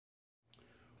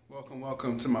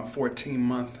Welcome to my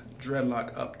 14-month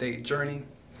dreadlock update journey.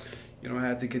 You know, I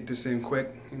had to get this in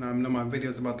quick. You know, I know my video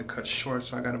is about to cut short,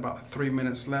 so I got about 3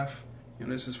 minutes left. You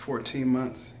know, this is 14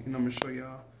 months. You know, I'm gonna show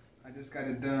y'all. I just got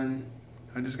it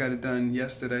done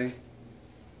yesterday.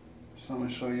 So I'm gonna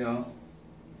show y'all.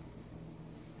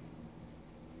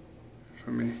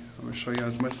 I'm gonna show y'all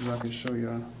as much as I can show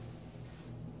y'all.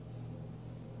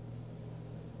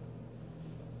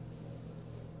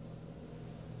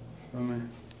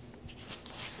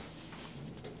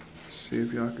 See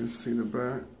if y'all can see the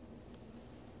back.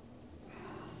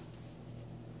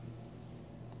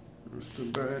 That's the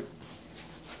back.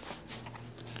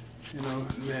 You know,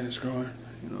 man, it's growing.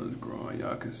 You know, it's growing.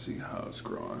 Y'all can see how it's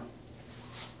growing.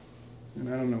 And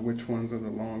I don't know which ones are the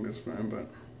longest, man, but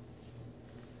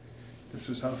this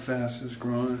is how fast it's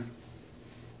growing.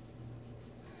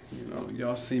 You know,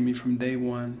 y'all see me from day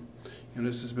one. You know,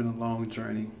 this has been a long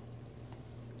journey.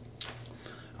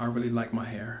 I really like my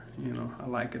hair, you know, I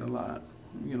like it a lot.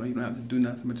 You know, you don't have to do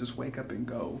nothing but just wake up and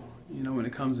go. You know, when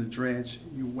it comes to dreads,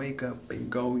 you wake up and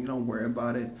go, you don't worry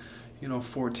about it. You know,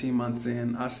 14 months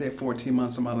in, I said 14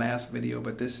 months on my last video,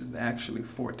 but this is actually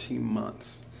 14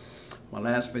 months. My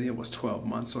last video was 12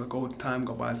 months, so time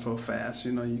go by so fast,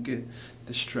 you know, you get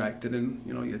distracted in,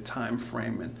 you know, your time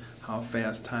frame and how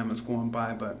fast time is going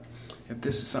by. But if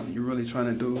this is something you're really trying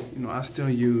to do, you know, I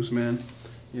still use, man,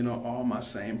 you know, all my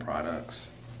same products.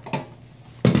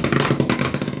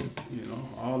 You know,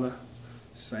 all the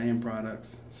same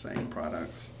products.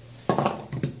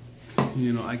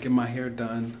 You know, I get my hair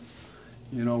done,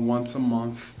 you know, once a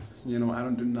month. You know, I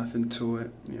don't do nothing to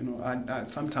it. You know, I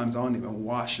sometimes I don't even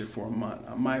wash it for a month.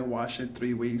 I might wash it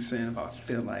 3 weeks in if I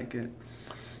feel like it.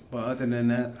 But other than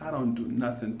that, I don't do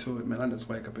nothing to it, man. I just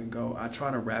wake up and go. I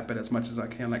try to wrap it as much as I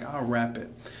can. Like, I'll wrap it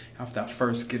after I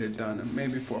first get it done, and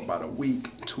maybe for about a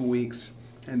week, 2 weeks,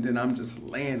 and then I'm just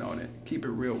laying on it. Keep it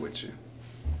real with you.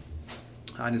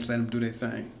 I just let them do their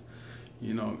thing.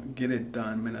 You know, get it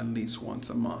done, man, at least once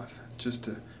a month, just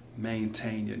to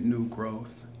maintain your new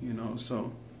growth, you know.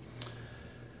 So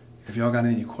if y'all got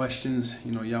any questions,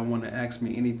 you know, y'all want to ask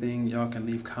me anything, y'all can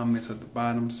leave comments at the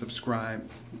bottom, subscribe.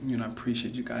 You know, I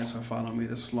appreciate you guys for following me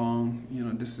this long. You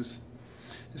know, this is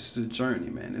a journey,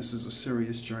 man. This is a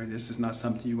serious journey. This is not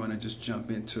something you want to just jump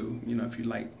into. You know, if you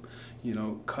like, you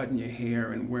know, cutting your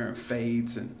hair and wearing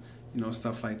fades and, you know,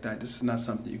 stuff like that, this is not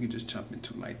something you can just jump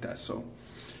into like that. So,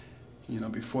 you know,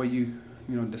 before you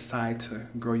know, decide to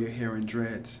grow your hair in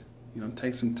dreads, you know,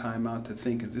 take some time out to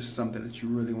think, is this something that you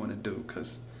really want to do?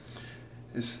 Because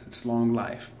it's long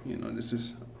life. You know, this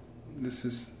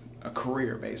is a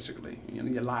career, basically. You know,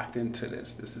 you're locked into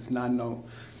this. This is not no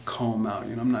comb out.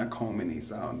 You know, I'm not combing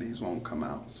these out. These won't come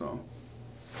out. So,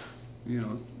 you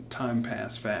know, time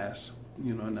passed fast.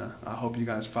 You know, and I hope you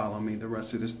guys follow me the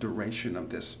rest of this duration of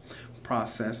this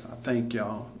process. I thank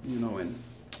y'all, you know, and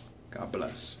God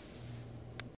bless.